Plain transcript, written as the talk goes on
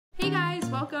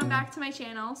welcome back to my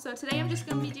channel. So today I'm just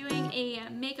going to be doing a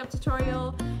makeup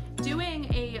tutorial, doing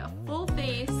a full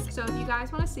face. So if you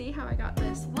guys want to see how I got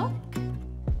this look,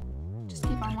 just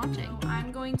keep on watching.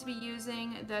 I'm going to be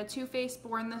using the Too Faced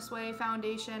Born This Way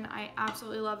foundation. I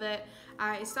absolutely love it.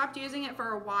 I stopped using it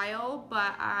for a while,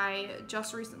 but I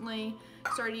just recently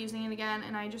started using it again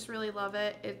and I just really love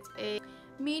it. It's a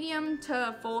medium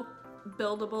to full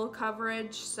buildable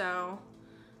coverage, so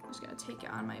I'm just gonna take it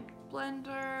on my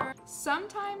blender.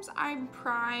 Sometimes I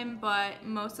prime, but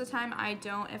most of the time I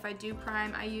don't. If I do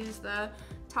prime, I use the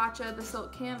Tatcha, the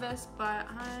Silk Canvas, but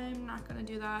I'm not gonna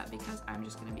do that because I'm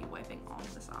just gonna be wiping all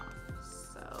of this off.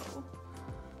 So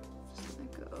just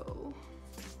gonna go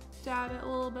dab it a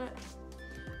little bit.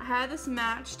 I had this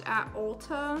matched at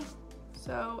Ulta,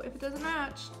 so if it doesn't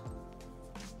match,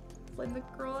 blame the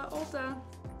girl at Ulta.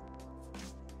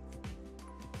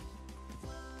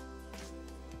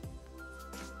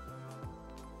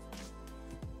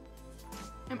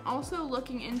 I'm also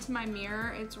looking into my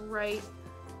mirror. It's right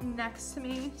next to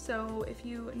me, so if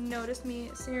you notice me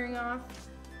staring off,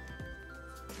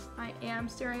 I am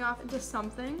staring off into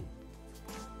something.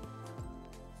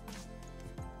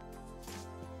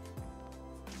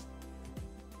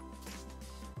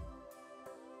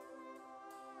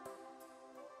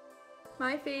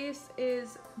 My face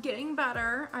is getting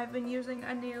better. I've been using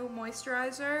a new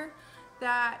moisturizer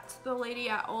that the lady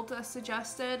at Ulta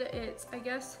suggested. I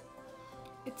guess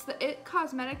it's the It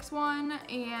Cosmetics one,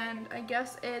 and I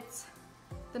guess it's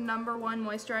the #1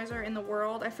 moisturizer in the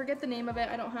world. I forget the name of it,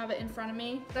 I don't have it in front of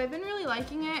me. But I've been really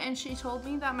liking it, and she told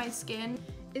me that my skin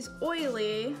is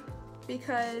oily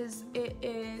because it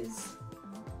is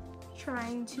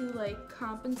trying to like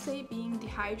compensate being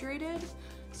dehydrated.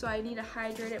 So I need to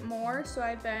hydrate it more. So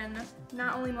I've been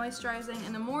not only moisturizing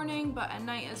in the morning, but at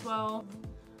night as well.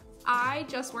 I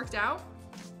just worked out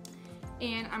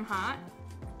and I'm hot,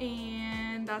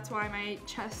 and that's why my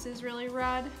chest is really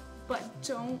red, but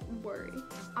don't worry.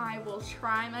 I will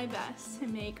try my best to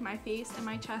make my face and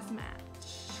my chest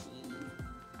match.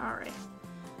 All right,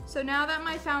 so now that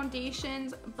my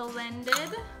foundation's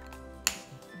blended,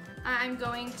 I'm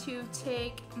going to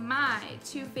take my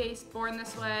Too Faced Born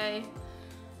This Way.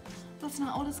 That's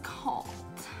not what it's called.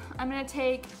 I'm gonna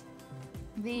take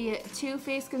the Too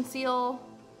Faced Conceal.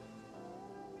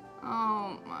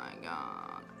 Oh my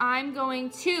God. I'm going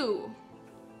to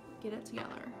get it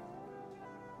together.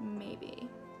 Maybe.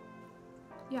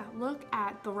 Yeah, look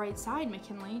at the right side,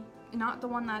 McKinlie, not the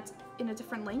one that's in a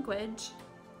different language.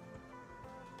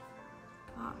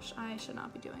 Gosh, I should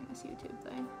not be doing this YouTube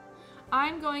thing.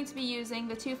 I'm going to be using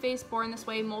the Too Faced Born This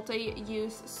Way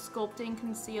Multi-Use Sculpting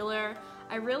Concealer.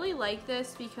 I really like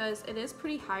this because it is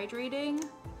pretty hydrating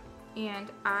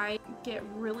and I get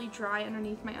really dry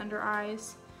underneath my under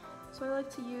eyes. So I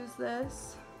like to use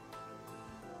this.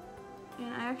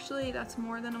 And that's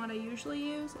more than what I usually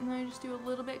use. And then I just do a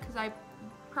little bit because I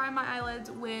prime my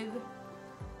eyelids with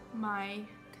my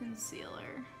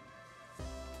concealer.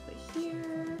 But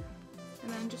here,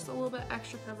 and then just a little bit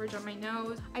extra coverage on my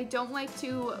nose. I don't like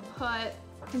to put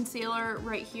concealer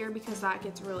right here because that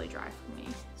gets really dry for me.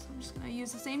 So I'm just gonna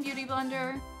use the same beauty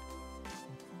blender.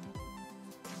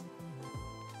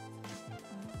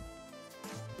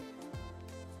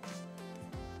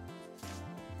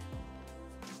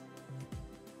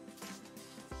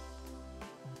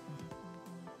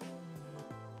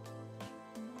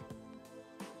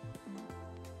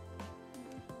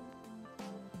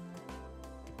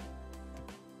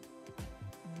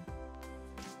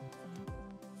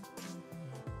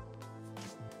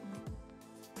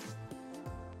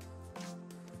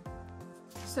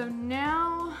 So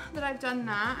now that I've done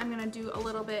that, I'm gonna do a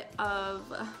little bit of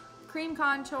cream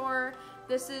contour.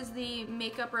 This is the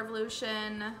Makeup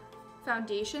Revolution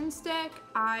foundation stick.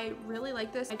 I really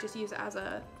like this. I just use it as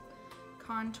a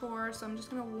contour, so I'm just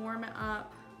gonna warm it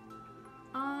up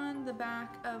on the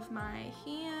back of my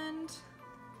hand,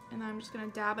 and I'm just gonna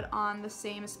dab it on the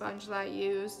same sponge that I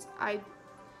used.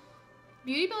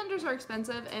 Beauty blenders are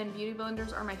expensive and beauty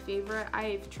blenders are my favorite.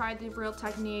 I've tried the Real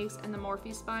Techniques and the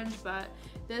Morphe sponge, but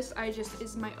this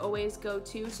is my always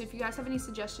go-to. So if you guys have any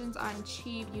suggestions on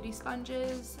cheap beauty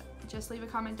sponges, just leave a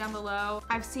comment down below.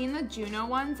 I've seen the Juno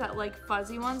ones, that like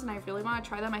fuzzy ones, and I really want to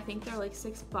try them. I think they're like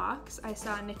 $6. I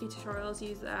saw Nikki Tutorials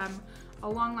use them a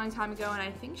long time ago, and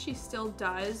I think she still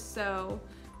does, so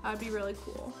that would be really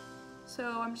cool.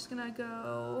 So I'm just gonna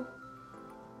go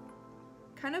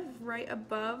kind of right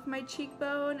above my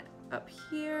cheekbone, up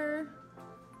here.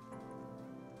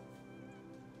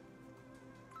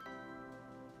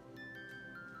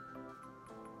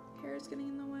 Hair is getting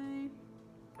in the way.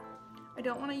 I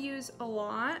don't want to use a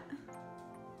lot,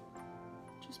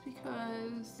 just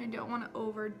because I don't want to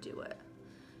overdo it.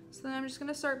 So then I'm just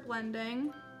gonna start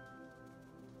blending.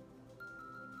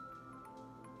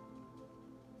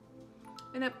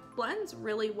 And it blends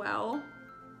really well.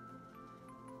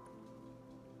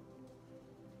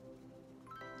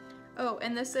 Oh,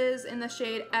 and this is in the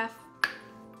shade F.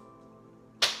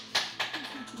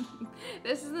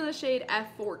 This is in the shade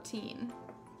F14.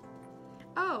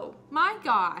 Oh my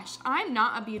gosh, I'm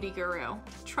not a beauty guru,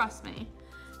 trust me.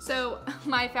 So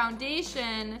my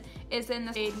foundation is in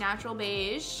the shade Natural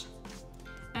Beige,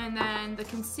 and then the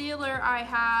concealer I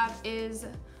have is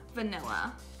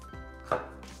Vanilla.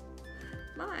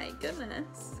 My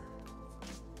goodness.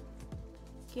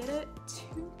 Get it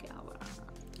together.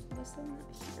 Listen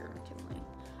here, McKinlie.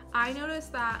 I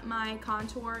noticed that my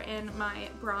contour and my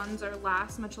bronzer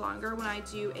lasts much longer when I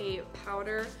do a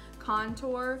powder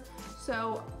contour.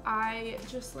 So I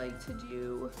just like to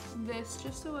do this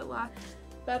just so it lasts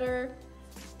better,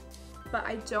 but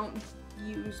I don't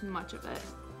use much of it.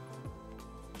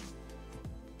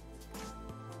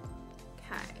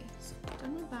 Okay, so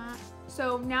done with that.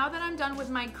 So now that I'm done with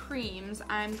my creams,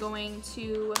 I'm going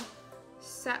to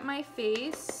set my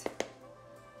face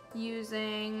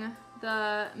using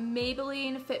the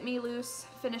Maybelline Fit Me Loose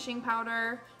finishing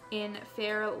powder in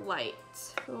Fair Light.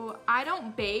 So I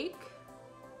don't bake,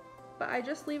 but I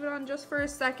just leave it on just for a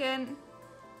second.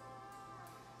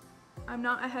 I'm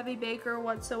not a heavy baker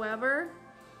whatsoever,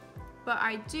 but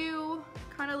I do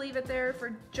kind of leave it there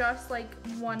for just like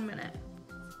 1 minute,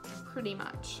 pretty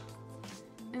much.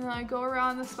 And then I go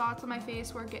around the spots on my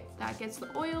face where that gets the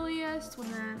oiliest,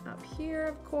 and then up here,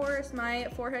 of course, my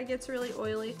forehead gets really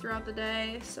oily throughout the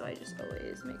day, so I just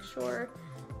always make sure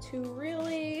to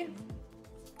really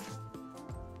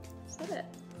set it.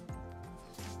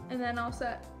 And then I'll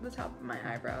set the top of my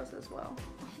eyebrows as well.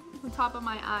 The top of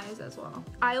my eyes as well.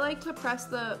 I like to press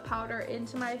the powder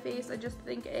into my face. I just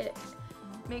think it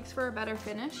makes for a better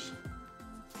finish.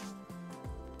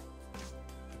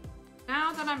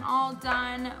 Now that I'm all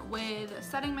done with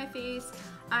setting my face,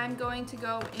 I'm going to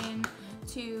go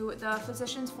into the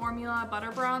Physicians Formula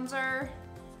Butter Bronzer,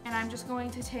 and I'm just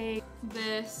going to take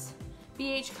this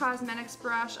BH Cosmetics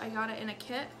brush. I got it in a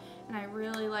kit, and I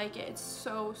really like it. It's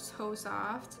so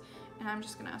soft. And I'm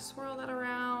just gonna swirl that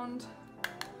around.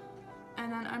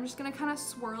 And then I'm just gonna kind of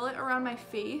swirl it around my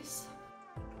face.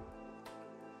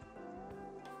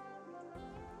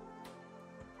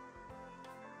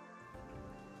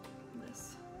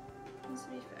 This needs to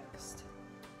be fixed.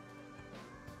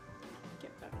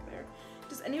 Get back there.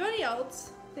 Does anybody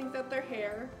else think that their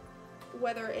hair,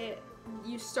 whether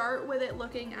you start with it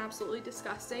looking absolutely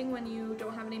disgusting when you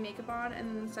don't have any makeup on, and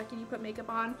then the second you put makeup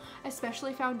on,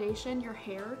 especially foundation, your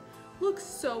hair looks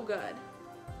so good?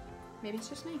 Maybe it's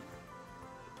just me.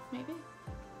 Maybe.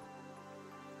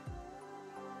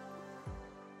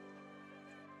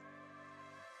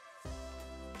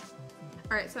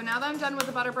 All right, so now that I'm done with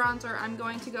the butter bronzer, I'm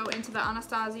going to go into the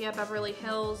Anastasia Beverly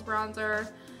Hills bronzer.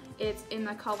 It's in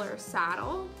the color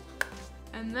Saddle.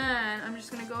 And then I'm just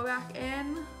gonna go back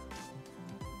in,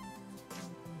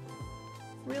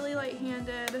 really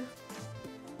light-handed, and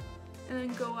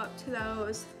then go up to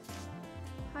those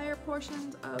higher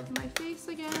portions of my face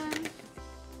again.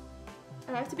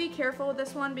 I have to be careful with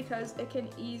this one because it can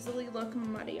easily look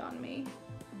muddy on me.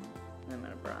 And I'm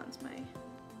gonna bronze my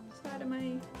side of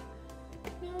my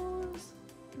nose,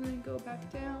 and then go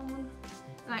back down.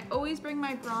 And I always bring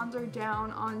my bronzer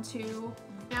down onto.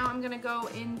 Now I'm gonna go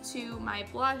into my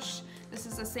blush. This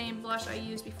is the same blush I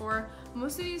used before.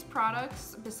 Most of these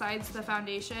products, besides the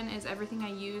foundation, is everything I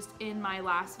used in my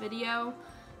last video.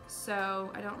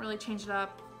 So I don't really change it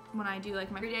up when I do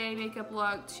like my everyday makeup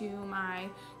look to my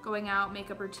going out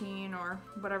makeup routine or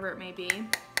whatever it may be.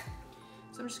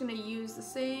 So I'm just gonna use the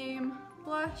same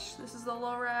blush. This is the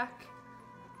Lorac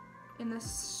in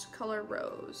this color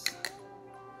Rose.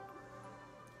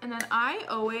 And then I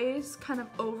always kind of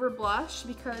over blush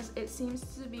because it seems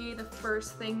to be the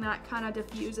first thing that kind of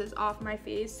diffuses off my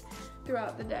face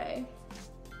throughout the day.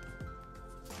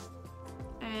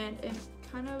 And it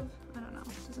kind of, I don't know,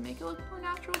 does it make it look more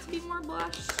natural to be more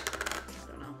blush? I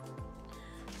don't know.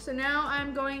 So now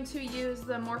I'm going to use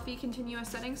the Morphe Continuous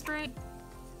Setting Spray.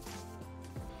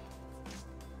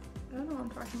 I don't know what I'm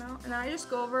talking about. And I just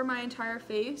go over my entire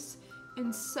face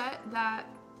and set that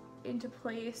into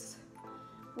place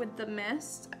with the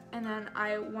mist, and then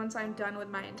once I'm done with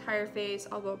my entire face,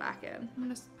 I'll go back in. I'm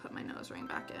gonna put my nose ring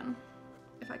back in,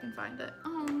 if I can find it.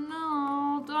 Oh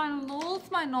no, did I lose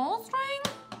my nose ring?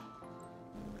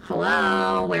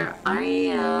 Hello, where are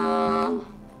you?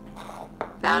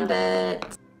 Found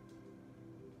it.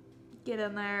 Get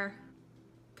in there.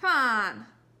 Come on.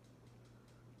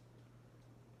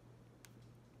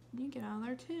 You get out of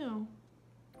there too.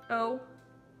 Oh,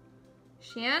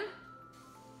 Shan?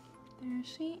 There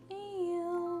she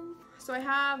is. So I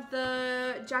have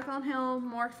the Jaclyn Hill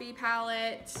Morphe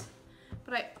palette,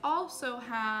 but I also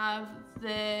have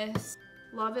this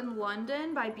Love in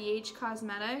London by BH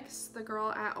Cosmetics. The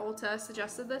girl at Ulta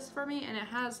suggested this for me, and it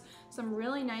has some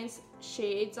really nice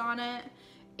shades on it,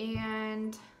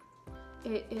 and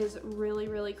it is really,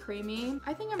 really creamy.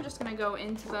 I think I'm just gonna go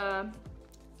into the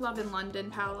Love in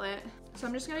London palette. So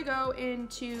I'm just gonna go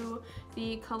into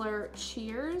the color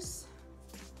Cheers.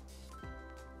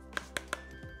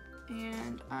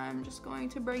 And I'm just going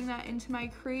to bring that into my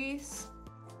crease.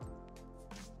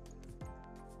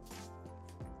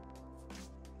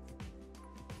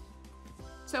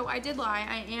 So I did lie,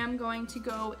 I am going to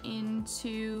go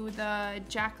into the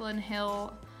Jaclyn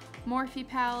Hill Morphe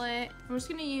palette. I'm just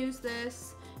gonna use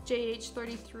this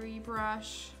JH33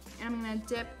 brush, and I'm gonna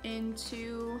dip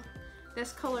into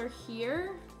this color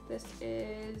here. This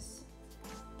is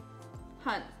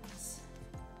Hunts.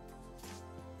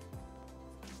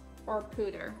 Or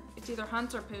Pooter. It's either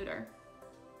Hunts or Pooter.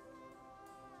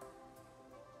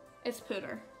 It's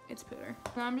Pooter. It's Pooter.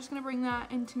 Now I'm just gonna bring that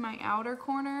into my outer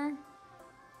corner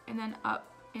and then up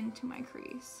into my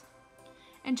crease.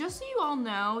 And just so you all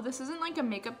know, this isn't like a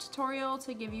makeup tutorial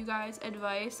to give you guys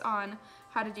advice on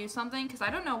how to do something, because I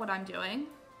don't know what I'm doing.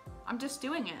 I'm just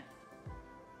doing it.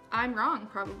 I'm wrong,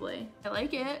 probably. I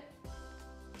like it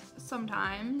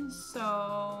sometimes,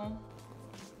 so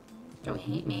Don't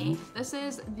hate me. this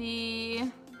is the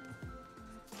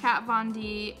Kat Von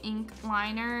D ink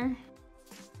liner.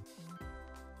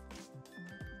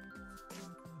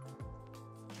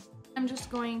 I'm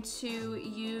just going to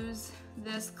use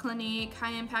this Clinique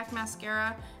High Impact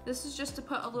Mascara. This is just to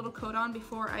put a little coat on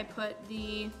before I put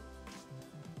the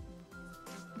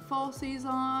falsies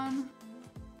on.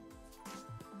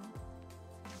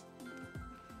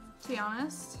 To be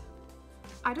honest,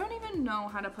 I don't even know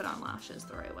how to put on lashes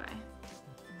the right way.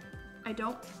 I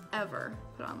don't ever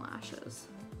put on lashes.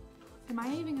 Am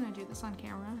I even gonna do this on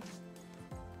camera?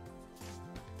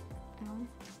 No.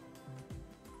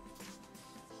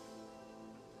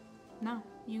 No,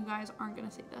 you guys aren't gonna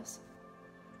see this.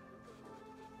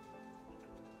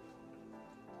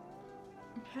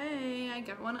 Okay, I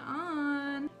got one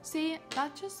on. See,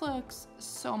 that just looks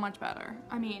so much better.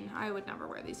 I mean, I would never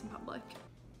wear these in public.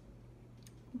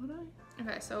 Would I?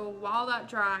 Okay, so while that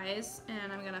dries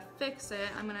and I'm gonna fix it,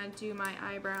 I'm gonna do my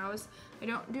eyebrows. I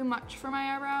don't do much for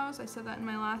my eyebrows. I said that in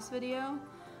my last video.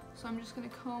 So I'm just gonna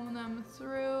comb them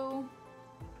through.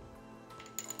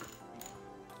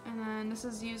 And then this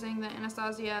is using the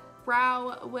Anastasia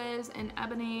Brow Wiz in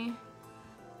Ebony.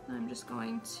 And I'm just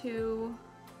going to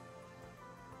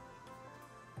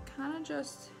kind of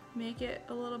just make it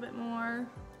a little bit more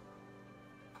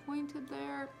pointed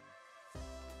there.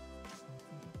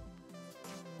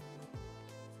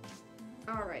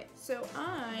 All right, so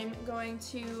I'm going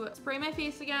to spray my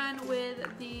face again with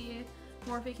the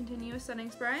Morphe Continuous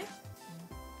Setting Spray.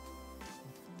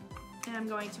 And I'm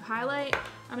going to highlight.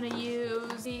 I'm gonna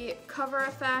use the Cover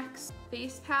FX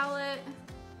face palette.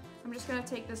 I'm just gonna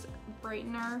take this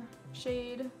brightener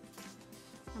shade.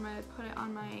 I'm gonna put it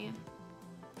on my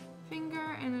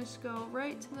finger and just go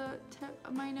right to the tip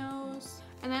of my nose.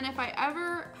 And then if I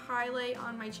ever highlight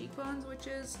on my cheekbones, which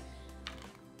is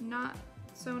not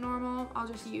so normal, I'll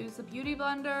just use the Beauty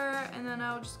Blender and then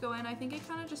I'll just go in. I think it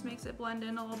kind of just makes it blend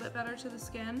in a little bit better to the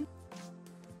skin.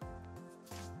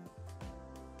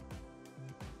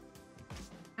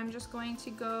 I'm just going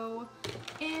to go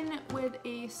in with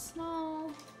a small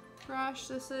brush.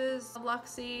 This is a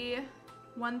Luxie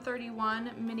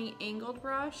 131 mini angled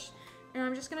brush. And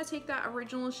I'm just gonna take that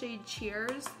original shade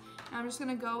Cheers. And I'm just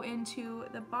gonna go into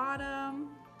the bottom.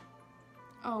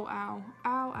 Oh, ow,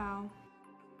 ow, ow.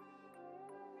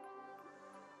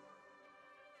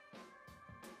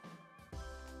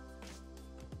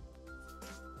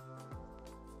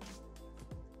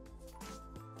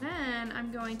 Then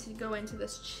I'm going to go into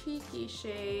this cheeky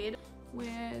shade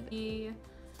with the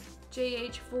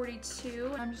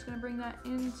JH42. I'm just gonna bring that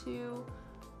into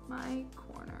my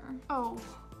corner. Oh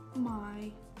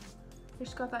my, I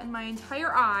just got that in my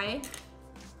entire eye.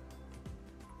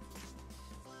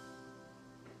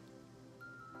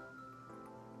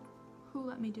 Who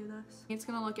let me do this? He's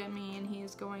gonna look at me and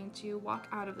he's going to walk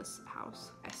out of this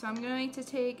house. Okay, so I'm going to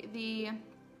take the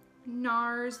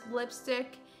NARS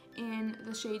lipstick in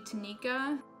the shade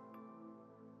Tanika.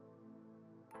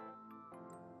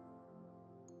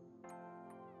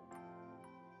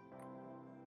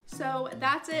 So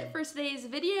that's it for today's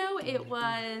video. It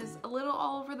was a little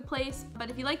all over the place, but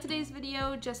if you liked today's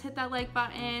video, just hit that like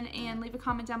button and leave a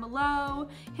comment down below.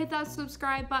 Hit that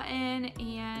subscribe button,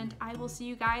 and I will see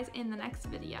you guys in the next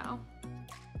video.